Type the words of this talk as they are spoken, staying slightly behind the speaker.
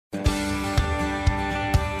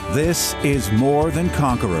This is More Than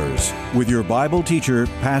Conquerors with your Bible teacher,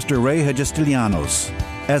 Pastor Ray Hagestilianos.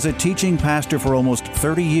 As a teaching pastor for almost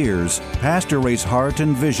 30 years, Pastor Ray's heart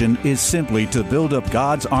and vision is simply to build up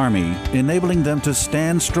God's army, enabling them to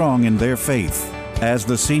stand strong in their faith. As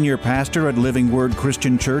the senior pastor at Living Word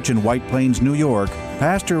Christian Church in White Plains, New York,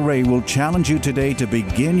 Pastor Ray will challenge you today to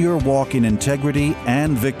begin your walk in integrity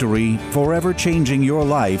and victory, forever changing your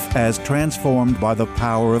life as transformed by the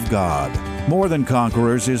power of God. More Than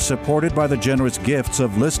Conquerors is supported by the generous gifts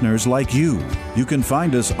of listeners like you. You can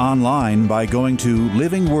find us online by going to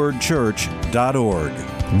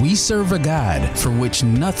livingwordchurch.org. We serve a God for which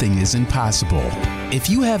nothing is impossible. If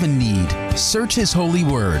you have a need, search His holy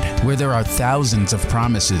word, where there are thousands of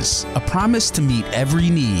promises. A promise to meet every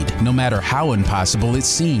need, no matter how impossible it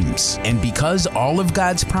seems. And because all of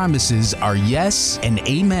God's promises are yes and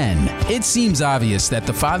amen, it seems obvious that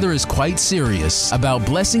the Father is quite serious about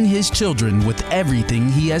blessing His children with everything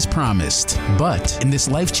He has promised. But in this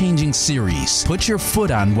life-changing series, Put Your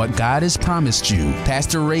Foot on What God Has Promised You,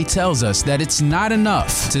 Pastor Ray tells us that it's not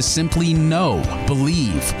enough to simply know,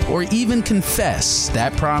 believe, or even confess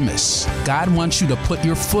that promise. God wants you to put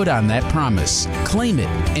your foot on that promise, claim it,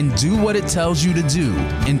 and do what it tells you to do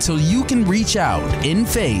until you can reach out in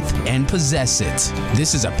faith and possess it.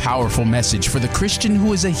 This is a powerful message for the Christian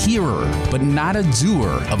who is a hearer, but not a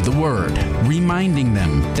doer of the word, reminding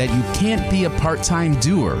them that you can't be a part-time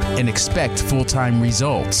doer and expect full-time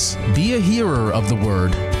results. Be a hearer of the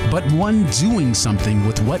word, but one doing something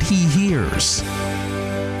with what he hears.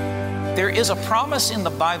 There is a promise in the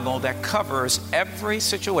Bible that covers every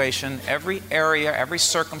situation, every area, every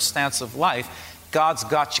circumstance of life. God's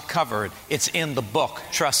got you covered. It's in the book,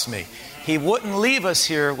 trust me. He wouldn't leave us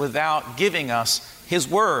here without giving us His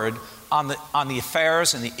word on the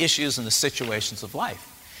affairs and the issues and the situations of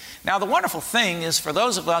life. Now, the wonderful thing is for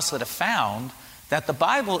those of us that have found that the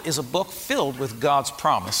Bible is a book filled with God's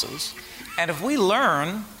promises, and if we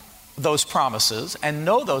learn those promises and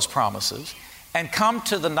know those promises, and come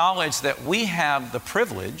to the knowledge that we have the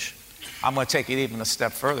privilege, I'm going to take it even a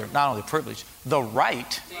step further, not only the privilege, the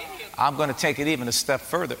right, I'm going to take it even a step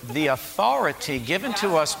further, the authority given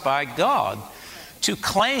to us by God to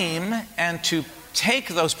claim and to take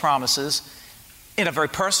those promises in a very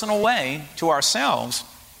personal way to ourselves.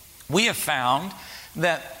 We have found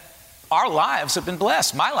that our lives have been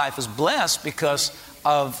blessed. My life is blessed because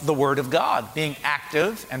of the Word of God being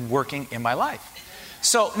active and working in my life.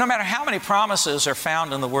 So no matter how many promises are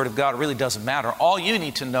found in the Word of God, it really doesn't matter. All you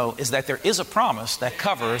need to know is that there is a promise that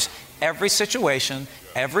covers every situation,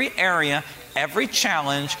 every area, every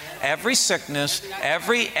challenge, every sickness,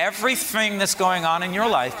 everything that's going on in your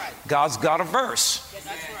life. God's got a verse.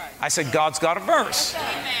 I said God's got a verse.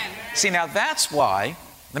 See, now that's why,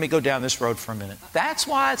 let me go down this road for a minute. That's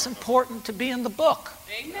why it's important to be in the book.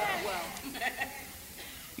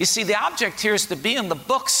 You see, the object here is to be in the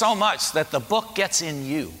book so much that the book gets in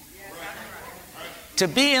you. To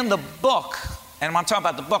be in the book, and when I'm talking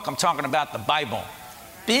about the book, I'm talking about the Bible.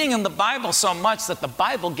 Being in the Bible so much that the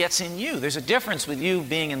Bible gets in you. There's a difference with you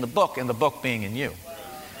being in the book and the book being in you.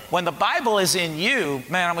 When the Bible is in you,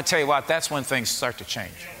 man, I'm going to tell you what, that's when things start to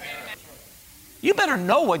change. You better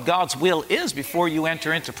know what God's will is before you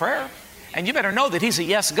enter into prayer. And you better know that He's a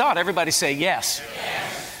yes God. Everybody say yes.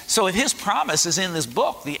 So if His promise is in this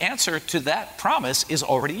book, the answer to that promise is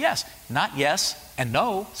already yes. Not yes and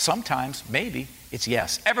no, sometimes, maybe, it's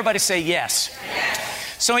yes. Everybody say yes.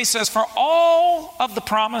 So He says, for all of the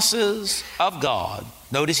promises of God,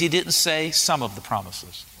 notice He didn't say some of the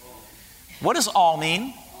promises. What does all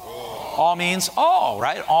mean? All means all,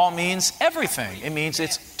 right? All means everything. It means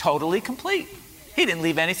it's totally complete. He didn't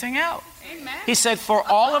leave anything out. Amen. He said, for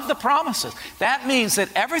all of the promises. That means that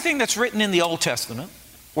everything that's written in the Old Testament,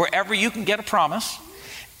 wherever you can get a promise,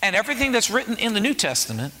 and everything that's written in the New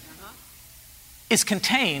Testament is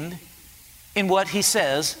contained in what He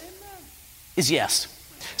says is yes.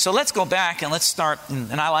 So let's go back and let's start,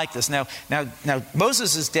 and I like this. Now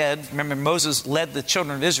Moses is dead. Remember, Moses led the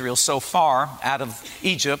children of Israel so far out of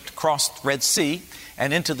Egypt, crossed the Red Sea,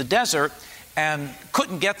 and into the desert, and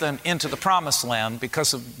couldn't get them into the promised land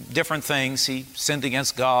because of different things. He sinned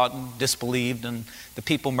against God and disbelieved, and the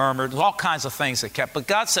people murmured. All kinds of things that kept. But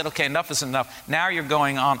God said, okay, enough is enough. Now you're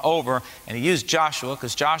going on over. And He used Joshua,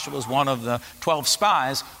 because Joshua was one of the 12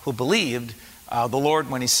 spies who believed the Lord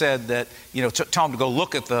when He said that, told him to go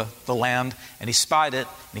look at the land. And he spied it,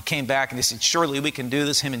 and he came back, and he said, surely we can do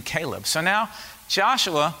this, him and Caleb. So now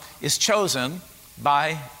Joshua is chosen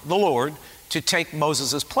by the Lord to take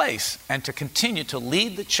Moses' place and to continue to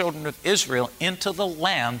lead the children of Israel into the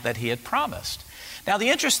land that He had promised. Now, the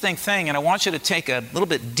interesting thing, and I want you to take a little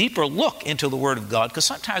bit deeper look into the Word of God, because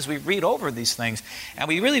sometimes we read over these things and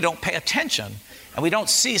we really don't pay attention, and we don't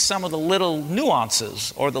see some of the little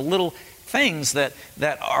nuances or the little things that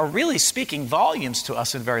are really speaking volumes to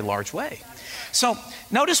us in a very large way. So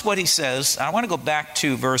notice what he says. I want to go back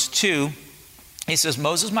to verse 2. He says,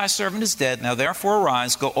 Moses, my servant, is dead. Now therefore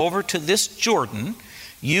arise, go over to this Jordan,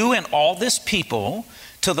 you and all this people,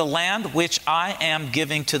 to the land which I am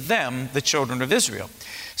giving to them, the children of Israel.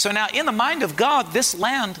 So now in the mind of God, this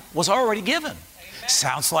land was already given. Amen.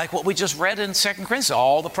 Sounds like what we just read in 2 Corinthians.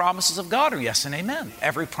 All the promises of God are yes and amen.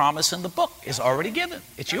 Every promise in the book is already given.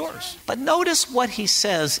 It's yours. But notice what he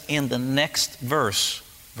says in the next verse,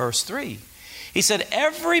 verse 3. He said,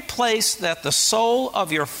 every place that the sole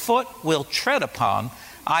of your foot will tread upon,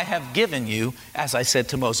 I have given you, as I said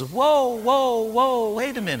to Moses. Whoa, whoa, whoa,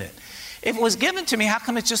 wait a minute. If it was given to me, how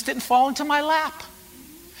come it just didn't fall into my lap?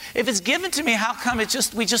 If it's given to me, how come we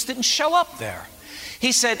just didn't show up there?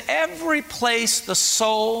 He said, every place the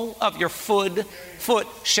sole of your foot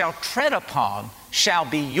shall tread upon shall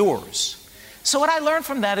be yours. So what I learned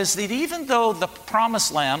from that is that even though the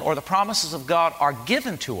promised land or the promises of God are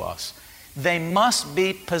given to us, they must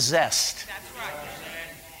be possessed.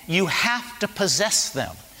 You have to possess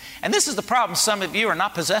them. And this is the problem. Some of you are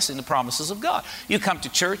not possessing the promises of God. You come to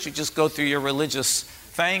church, you just go through your religious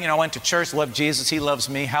thing. I went to church, love Jesus, He loves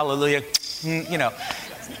me, hallelujah.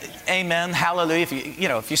 Amen, hallelujah.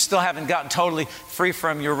 If you still haven't gotten totally free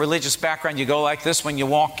from your religious background, you go like this when you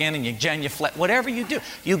walk in and you genuflect. Whatever you do,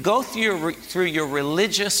 you go through your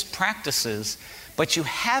religious practices, but you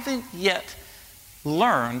haven't yet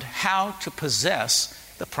learned how to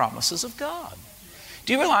possess the promises of God.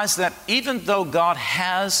 Do you realize that even though God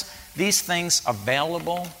has these things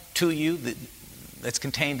available to you that's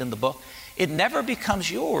contained in the book, it never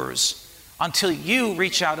becomes yours until you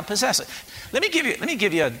reach out and possess it? Let me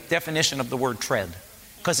give you a definition of the word tread,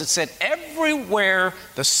 because it said, everywhere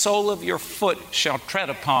the sole of your foot shall tread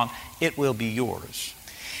upon, it will be yours.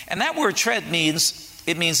 And that word tread means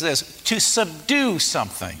this, to subdue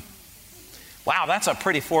something. Wow, that's a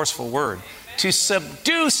pretty forceful word. To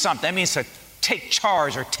subdue something, that means to take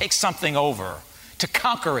charge or take something over. To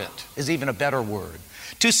conquer it is even a better word.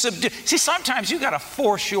 To subdue. See, sometimes you got to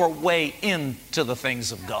force your way into the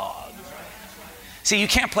things of God. See, you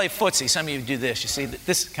can't play footsie. Some of you do this. You see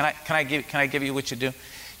this. Can I give you what you do?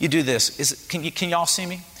 You do this. Can y'all see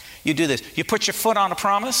me? You do this. You put your foot on a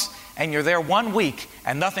promise, and you're there 1 week,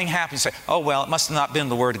 and nothing happens. You say, "Oh well, it must have not been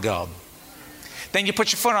the Word of God." Then you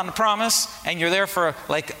put your foot on the promise, and you're there for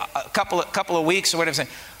like a couple of weeks or whatever. Saying,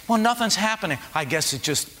 "Well, nothing's happening. I guess it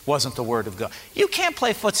just wasn't the Word of God." You can't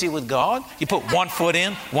play footsie with God. You put 1 foot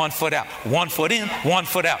in, 1 foot out, 1 foot in, 1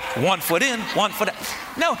 foot out, 1 foot in, 1 foot out.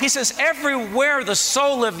 No, he says, everywhere the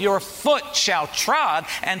sole of your foot shall trod,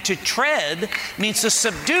 and to tread means to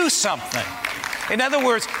subdue something. In other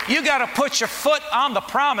words, you got to put your foot on the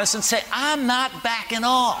promise and say, "I'm not backing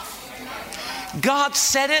off. God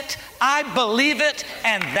said it, I believe it,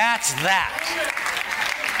 and that's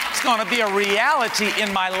that. It's going to be a reality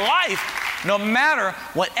in my life no matter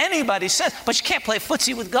what anybody says." But you can't play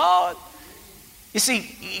footsie with God. You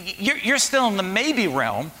see, you're still in the maybe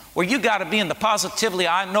realm where you got to be in the positively,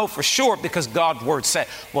 "I know for sure because God's word said."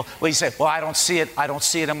 Well, you say, "Well, I don't see it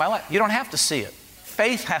in my life." You don't have to see it.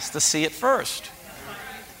 Faith has to see it first.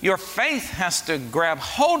 Your faith has to grab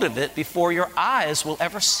hold of it before your eyes will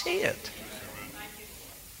ever see it.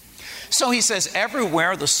 So he says,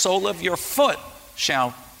 everywhere the sole of your foot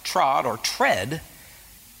shall trod or tread,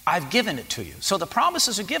 I've given it to you. So the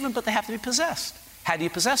promises are given, but they have to be possessed. How do you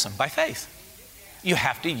possess them? By faith. You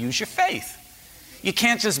have to use your faith. You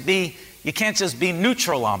can't just be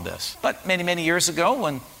neutral on this. But many years ago,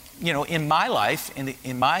 when in my life,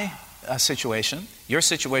 in my situation, your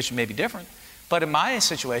situation may be different, but in my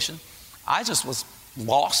situation, I just was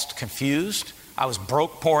lost, confused. I was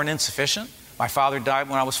broke, poor, and insufficient. My father died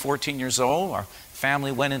when I was 14 years old. Our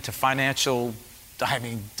family went into financial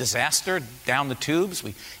disaster, down the tubes.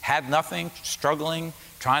 We had nothing, struggling,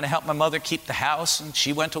 trying to help my mother keep the house, and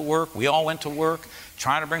she went to work. We all went to work,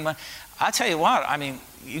 trying to bring money. I tell you what,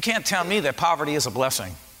 you can't tell me that poverty is a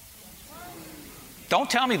blessing. Don't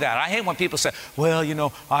tell me that. I hate when people say, "Well,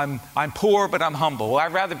 I'm poor, but I'm humble." Well,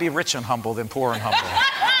 I'd rather be rich and humble than poor and humble.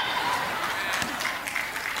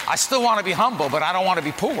 I still want to be humble, but I don't want to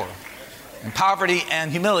be poor. And poverty and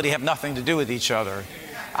humility have nothing to do with each other.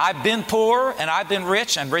 I've been poor and I've been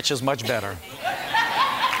rich, and rich is much better.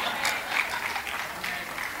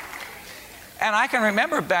 And I can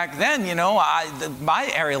remember back then, my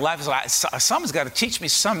area of life is someone's got to teach me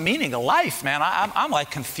some meaning of life, man. I'm like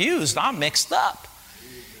confused. I'm mixed up.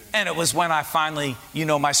 And it was when I finally, you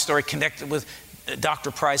know my story, connected with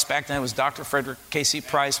Dr. Price. Back then it was Dr. Frederick K.C.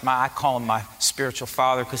 Price. I call him my spiritual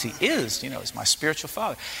father because he is, he's my spiritual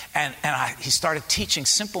father. And he started teaching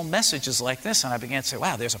simple messages like this, and I began to say,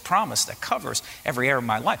 wow, there's a promise that covers every area of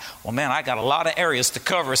my life. Well, man, I got a lot of areas to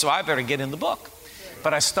cover, so I better get in the book.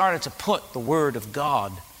 But I started to put the Word of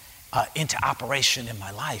God into operation in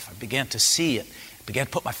my life. I began to see it. I began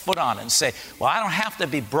to put my foot on it and say, well, I don't have to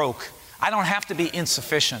be broke. I don't have to be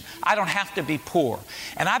insufficient. I don't have to be poor.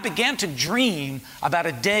 And I began to dream about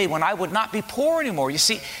a day when I would not be poor anymore. You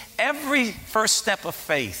see, every first step of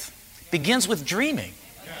faith begins with dreaming.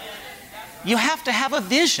 You have to have a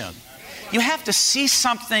vision. You have to see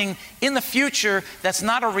something in the future that's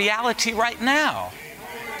not a reality right now.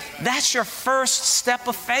 That's your first step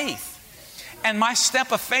of faith. And my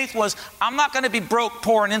step of faith was, I'm not going to be broke,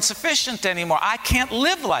 poor, and insufficient anymore. I can't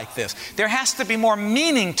live like this. There has to be more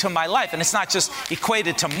meaning to my life. And it's not just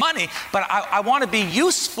equated to money, but I want to be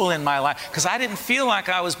useful in my life, because I didn't feel like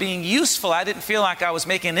I was being useful. I didn't feel like I was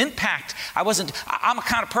making an impact. I'm a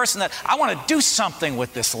kind of person that I want to do something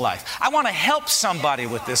with this life. I want to help somebody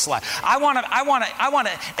with this life. I want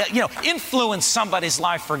to influence somebody's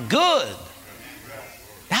life for good.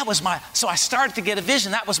 So I started to get a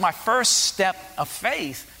vision. That was my first step of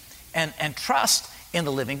faith and trust in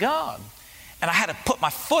the living God. And I had to put my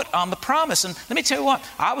foot on the promise. And let me tell you what,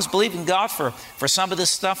 I was believing God for some of this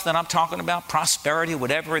stuff that I'm talking about, prosperity,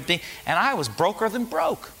 whatever it be, and I was broker than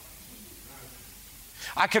broke.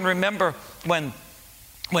 I can remember when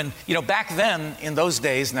back then, in those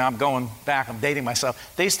days, now I'm going back, I'm dating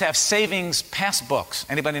myself, they used to have savings passbooks.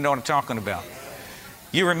 Anybody know what I'm talking about?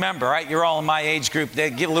 You remember, right? You're all in my age group.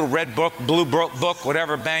 They'd give a little red book, blue book,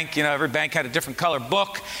 whatever bank, every bank had a different color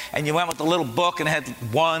book, and you went with the little book and it had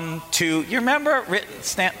 1, 2, you remember? Written,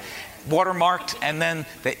 stamped, watermarked, and then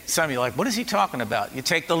some of you are like, what is he talking about? You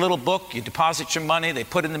take the little book, you deposit your money, they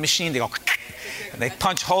put it in the machine, they go, and they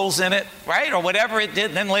punch holes in it, right? Or whatever it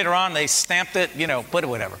did, then later on they stamped it,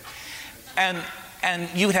 whatever. And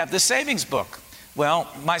you would have the savings book.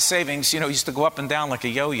 Well, my savings, used to go up and down like a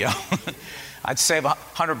yo-yo. I'd save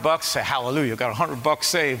 $100, say, hallelujah, got $100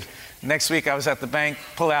 saved. Next week I was at the bank,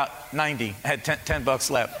 pull out 90, I had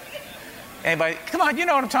 $10 left. Anybody, come on, you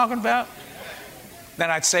know what I'm talking about?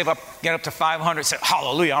 Then I'd save up, get up to 500, say,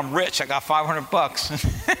 hallelujah, I'm rich, I got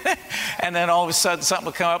 $500. And then all of a sudden something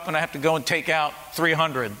would come up and I have to go and take out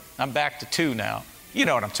 300. I'm back to 2 now. You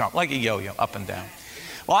know what I'm talking, like a yo-yo, up and down.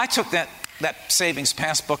 Well, I took that savings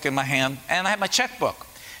passbook in my hand and I had my checkbook.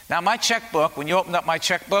 Now, my checkbook, when you opened up my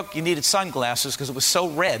checkbook, you needed sunglasses because it was so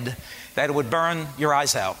red that it would burn your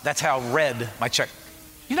eyes out. That's how red my check.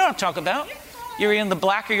 You know what I'm talking about? You're in the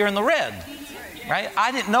black or you're in the red, right?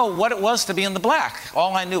 I didn't know what it was to be in the black.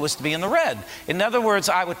 All I knew was to be in the red. In other words,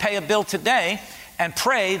 I would pay a bill today and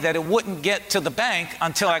pray that it wouldn't get to the bank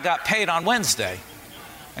until I got paid on Wednesday.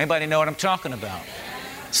 Anybody know what I'm talking about?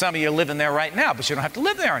 Some of you are living there right now, but you don't have to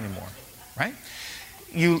live there anymore, right?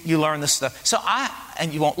 You learn this stuff.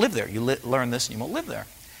 And you won't live there. You learn this and you won't live there.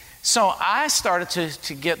 So I started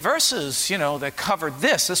to get verses, that covered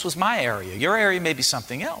this. This was my area. Your area may be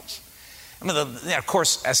something else. I mean, of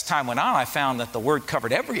course, as time went on, I found that the Word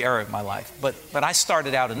covered every area of my life. But I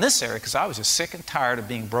started out in this area because I was just sick and tired of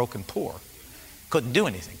being broke and poor. Couldn't do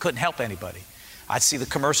anything. Couldn't help anybody. I'd see the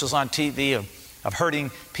commercials on TV of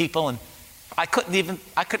hurting people, and I couldn't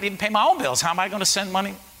even pay my own bills. How am I going to send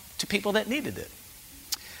money to people that needed it?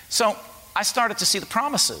 So I started to see the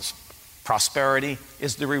promises. Prosperity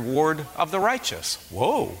is the reward of the righteous.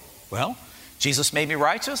 Whoa. Well, Jesus made me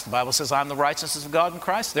righteous. The Bible says I'm the righteousness of God in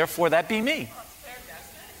Christ. Therefore, that be me.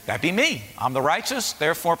 That be me. I'm the righteous.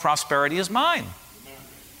 Therefore, prosperity is mine.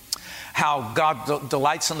 How God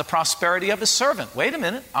delights in the prosperity of His servant. Wait a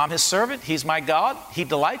minute. I'm His servant. He's my God. He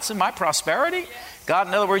delights in my prosperity. God,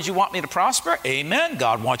 in other words, you want me to prosper? Amen.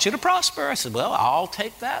 God wants you to prosper. I said, well, I'll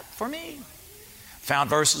take that for me.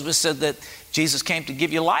 Found verses which said that Jesus came to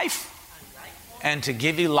give you life and to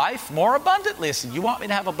give you life more abundantly. I said, you want me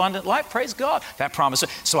to have abundant life? Praise God. That promise.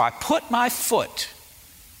 So I put my foot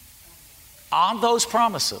on those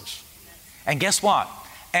promises. And guess what?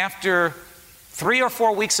 After 3 or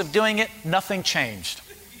 4 weeks of doing it, nothing changed.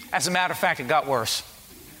 As a matter of fact, it got worse.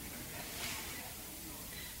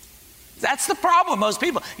 That's the problem, most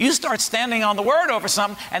people. You start standing on the Word over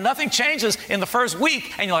something and nothing changes in the first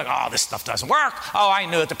week and you're like, oh, this stuff doesn't work. Oh, I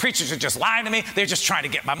knew it. The preachers are just lying to me. They're just trying to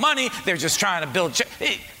get my money. They're just trying to build.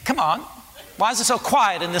 Hey, come on. Why is it so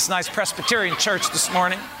quiet in this nice Presbyterian church this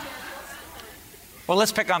morning? Well,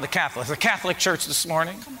 let's pick on the Catholics. The Catholic church this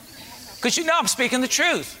morning. Because I'm speaking the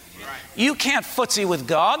truth. You can't footsie with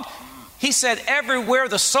God. He said, everywhere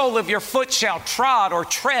the sole of your foot shall trod or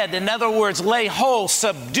tread, in other words, lay hold,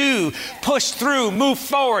 subdue, push through, move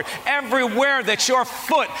forward, everywhere that your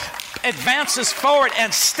foot advances forward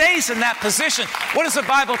and stays in that position, what does the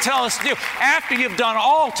Bible tell us to do? After you've done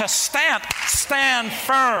all to stand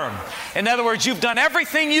firm. In other words, you've done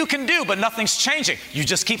everything you can do, but nothing's changing. You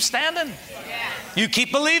just keep standing. You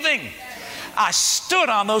keep believing. I stood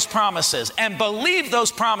on those promises and believed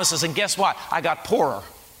those promises, and guess what? I got poorer.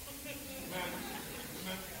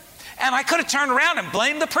 And I could have turned around and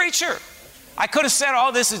blamed the preacher. I could have said,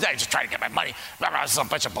 oh, this is just trying to get my money. This is a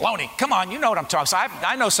bunch of baloney. Come on, you know what I'm talking about. So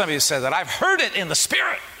I know somebody who said that. I've heard it in the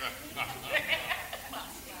spirit.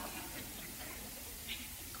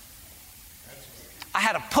 I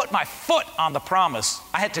had to put my foot on the promise.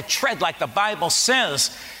 I had to tread like the Bible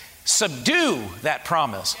says. Subdue that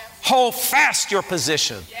promise. Hold fast your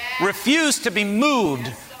position. Refuse to be moved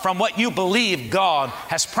from what you believe God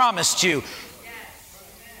has promised you.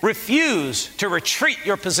 Refuse to retreat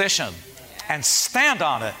your position and stand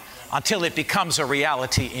on it until it becomes a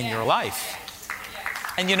reality in your life.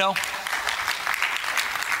 And you know, I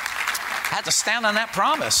had to stand on that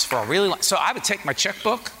promise for a really long time. So I would take my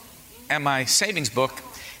checkbook and my savings book,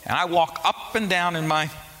 and I walk up and down in my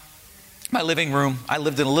living room. I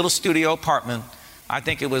lived in a little studio apartment. I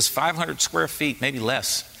think it was 500 square feet, maybe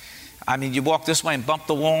less. I mean, you walk this way and bump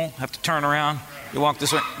the wall, have to turn around. You walk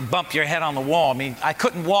this way, bump your head on the wall. I mean, I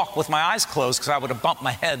couldn't walk with my eyes closed because I would have bumped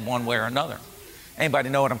my head one way or another. Anybody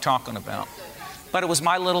know what I'm talking about? But it was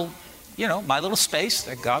my little, my little space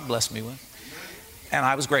that God blessed me with. And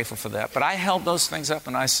I was grateful for that. But I held those things up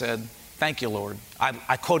and I said, thank you, Lord.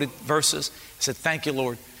 I quoted verses. I said, thank you,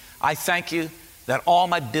 Lord. I thank you that all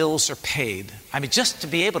my bills are paid. I mean, just to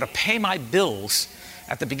be able to pay my bills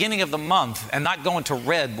at the beginning of the month and not go into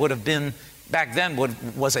red would have been, back then,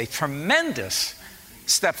 was a tremendous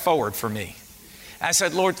step forward for me. I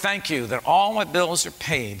said, Lord, thank you that all my bills are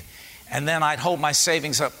paid. And then I'd hold my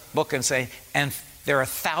savings book and say, and there are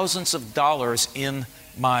thousands of dollars in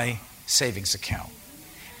my savings account.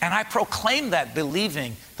 And I proclaimed that,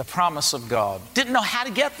 believing the promise of God. Didn't know how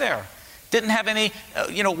to get there. Didn't have any,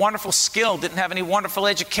 wonderful skill. Didn't have any wonderful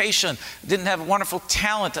education. Didn't have wonderful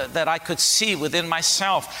talent that I could see within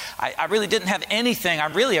myself. I really didn't have anything.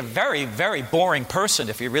 I'm really a very, very boring person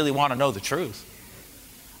if you really want to know the truth.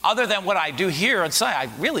 Other than what I do here and say,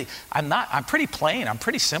 I'm pretty plain. I'm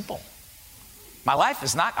pretty simple. My life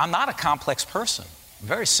is not, I'm not a complex person. I'm a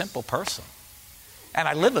very simple person. And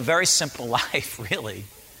I live a very simple life, really.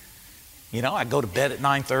 I go to bed at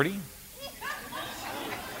 9:30.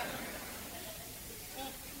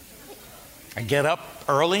 I get up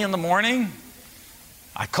early in the morning.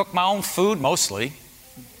 I cook my own food mostly.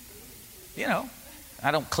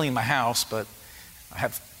 I don't clean my house, but I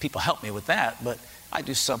have people help me with that. But I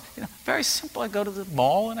do some, very simple. I go to the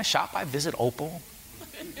mall and I shop. I visit Opal.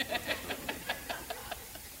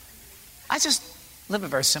 I just live a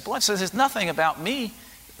very simple life. So there's nothing about me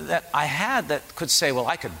that I had that could say, well,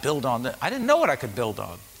 I could build on that. I didn't know what I could build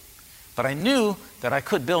on. But I knew that I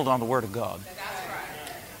could build on the Word of God.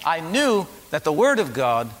 I knew that the Word of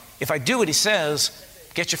God, if I do what He says,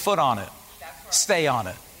 get your foot on it. Stay on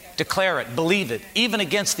it. Declare it. Believe it. Even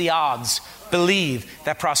against the odds, believe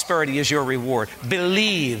that prosperity is your reward.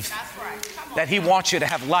 Believe that He wants you to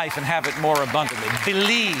have life and have it more abundantly.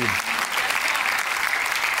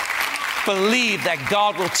 Believe that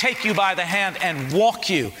God will take you by the hand and walk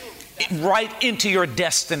you right into your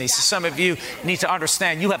destiny. So some of you need to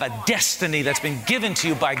understand you have a destiny that's been given to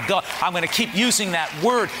you by God. I'm going to keep using that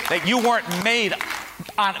word, that you weren't made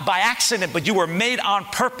by accident, but you were made on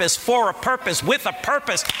purpose, for a purpose, with a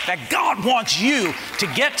purpose that God wants you to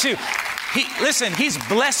get to. He's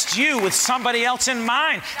blessed you with somebody else in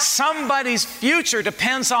mind. Somebody's future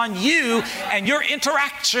depends on you and your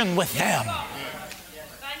interaction with them.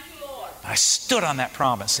 I stood on that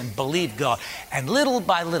promise and believed God. And little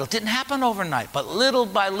by little, it didn't happen overnight, but little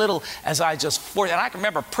by little, as I just forced, and I can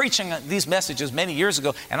remember preaching these messages many years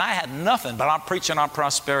ago, and I had nothing, but I'm preaching on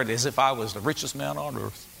prosperity as if I was the richest man on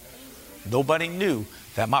earth. Nobody knew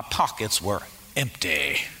that my pockets were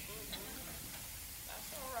empty.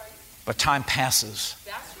 But time passes,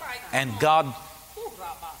 and God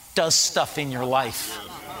does stuff in your life.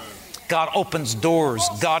 God opens doors.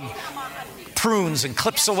 God prunes and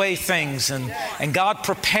clips away things, and God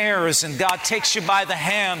prepares, and God takes you by the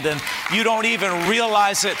hand, and you don't even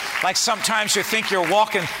realize it. Like sometimes you think you're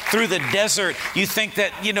walking through the desert. You think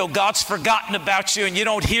that, God's forgotten about you, and you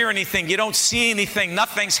don't hear anything. You don't see anything.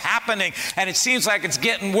 Nothing's happening, and it seems like it's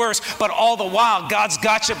getting worse. But all the while, God's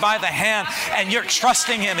got you by the hand, and you're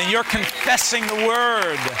trusting Him, and you're confessing the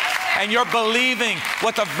Word. And you're believing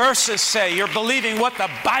what the verses say. You're believing what the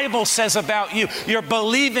Bible says about you. You're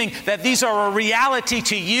believing that these are a reality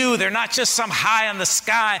to you. They're not just some pie in the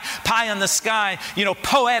sky,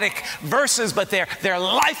 poetic verses, but they're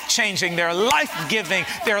life-changing, they're life-giving,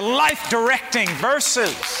 they're life-directing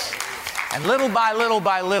verses. And little by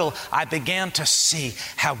little, I began to see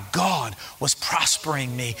how God was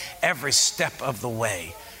prospering me every step of the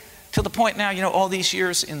way. To the point now, all these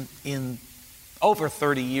years in over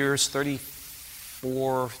 30 years,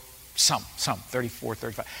 34,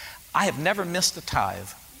 35. I have never missed a tithe.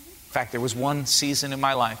 In fact, there was one season in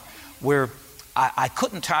my life where I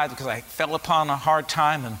couldn't tithe because I fell upon a hard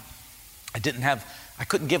time and I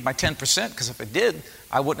couldn't give my 10% because if I did,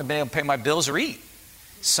 I wouldn't have been able to pay my bills or eat.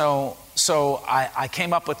 So I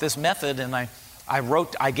came up with this method, and I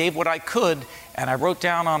gave what I could, and I wrote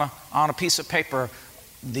down on a piece of paper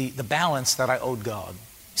the balance that I owed God.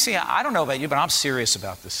 See, I don't know about you, but I'm serious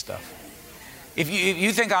about this stuff. If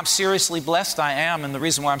you think I'm seriously blessed, I am, and the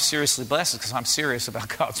reason why I'm seriously blessed is because I'm serious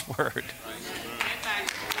about God's Word.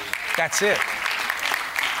 That's it.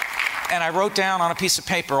 And I wrote down on a piece of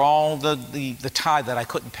paper all the tithe that I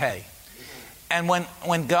couldn't pay. And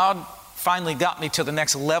when God finally got me to the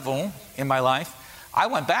next level in my life, I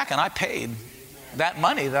went back and I paid that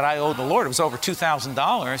money that I owed the Lord. It was over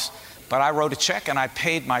 $2,000, but I wrote a check and I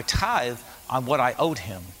paid my tithe on what I owed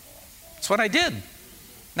Him. That's what I did.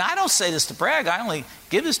 Now, I don't say this to brag. I only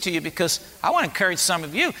give this to you because I want to encourage some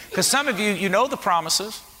of you, because some of you know the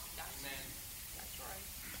promises.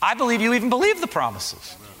 I believe you even believe the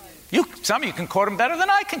promises. Some of you can quote them better than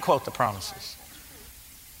I can quote the promises.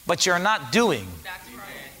 But you're not doing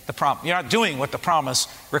you're not doing what the promise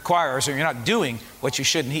requires, or you're not doing what you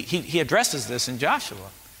should. And he addresses this in Joshua.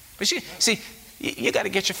 But you got to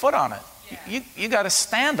get your foot on it. You got to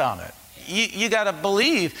stand on it. You got to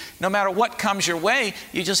believe no matter what comes your way.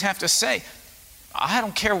 You just have to say, I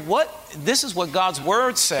don't care what, this is what God's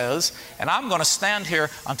Word says, and I'm going to stand here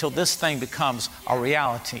until this thing becomes a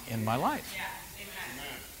reality in my life.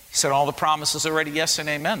 He said all the promises are already yes and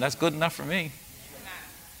amen. That's good enough for me.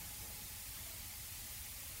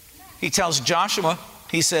 He tells Joshua,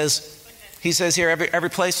 he says here, every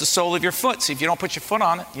place the sole of your foot. See, if you don't put your foot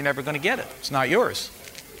on it, you're never going to get it. It's not yours.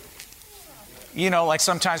 Like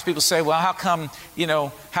sometimes people say, well, how come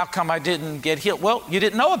I didn't get healed? Well, you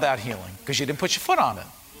didn't know about healing because you didn't put your foot on it.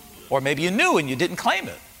 Or maybe you knew and you didn't claim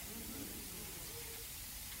it.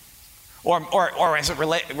 Or as it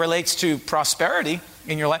relates to prosperity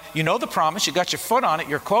in your life, you know the promise, you got your foot on it,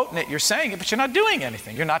 you're quoting it, you're saying it, but you're not doing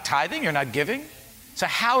anything. You're not tithing, you're not giving. So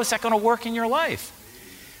how is that going to work in your life?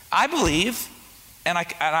 I believe, and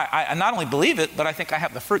I not only believe it, but I think I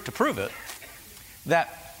have the fruit to prove it,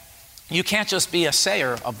 that you can't just be a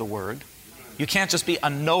sayer of the Word. You can't just be a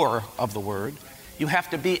knower of the Word. You have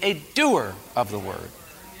to be a doer of the Word.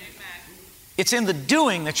 It's in the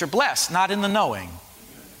doing that you're blessed, not in the knowing,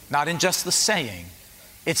 not in just the saying.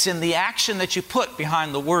 It's in the action that you put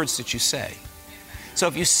behind the words that you say. So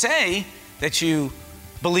if you say that you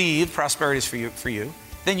believe prosperity is for you,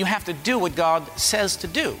 then you have to do what God says to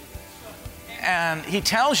do. And He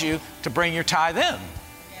tells you to bring your tithe in.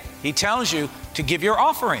 He tells you to give your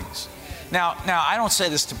offerings. Now I don't say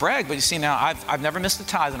this to brag, but you see now I've never missed a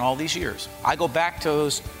tithe in all these years. I go back to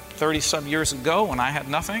those 30-some years ago when I had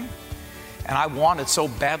nothing, and I wanted so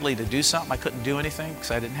badly to do something, I couldn't do anything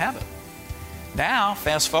because I didn't have it. Now,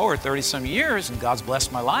 fast forward 30-some years, and God's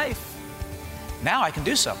blessed my life. Now I can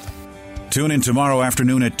do something. Tune in tomorrow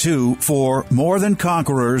afternoon at 2 for More Than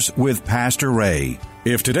Conquerors with Pastor Ray.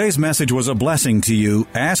 If today's message was a blessing to you,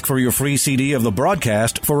 ask for your free CD of the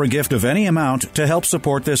broadcast for a gift of any amount to help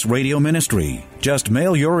support this radio ministry. Just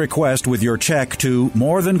mail your request with your check to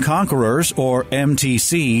More Than Conquerors, or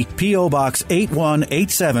MTC, P.O. Box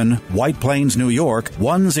 8187, White Plains, New York,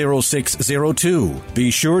 10602. Be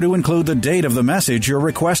sure to include the date of the message you're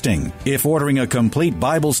requesting. If ordering a complete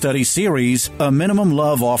Bible study series, a minimum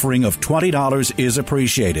love offering of $20 is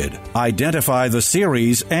appreciated. Identify the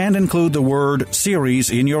series and include the word series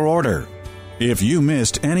in your order. If you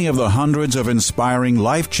missed any of the hundreds of inspiring,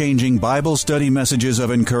 life-changing Bible study messages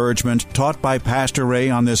of encouragement taught by Pastor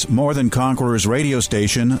Ray on this More Than Conquerors radio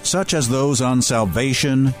station, such as those on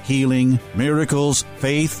salvation, healing, miracles,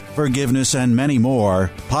 faith, forgiveness, and many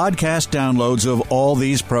more, podcast downloads of all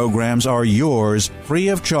these programs are yours free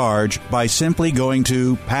of charge by simply going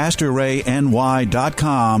to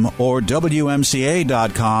PastorRayNY.com or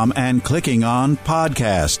WMCA.com and clicking on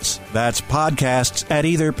Podcasts. That's podcasts at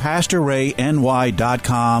either PastorRayNY.com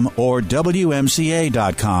or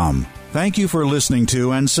WMCA.com. Thank you for listening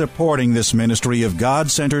to and supporting this ministry of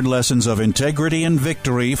God-centered lessons of integrity and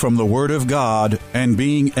victory from the Word of God, and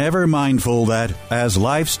being ever mindful that, as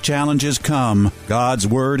life's challenges come, God's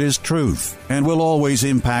Word is truth and will always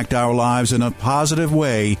impact our lives in a positive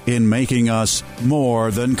way in making us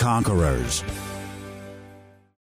more than conquerors.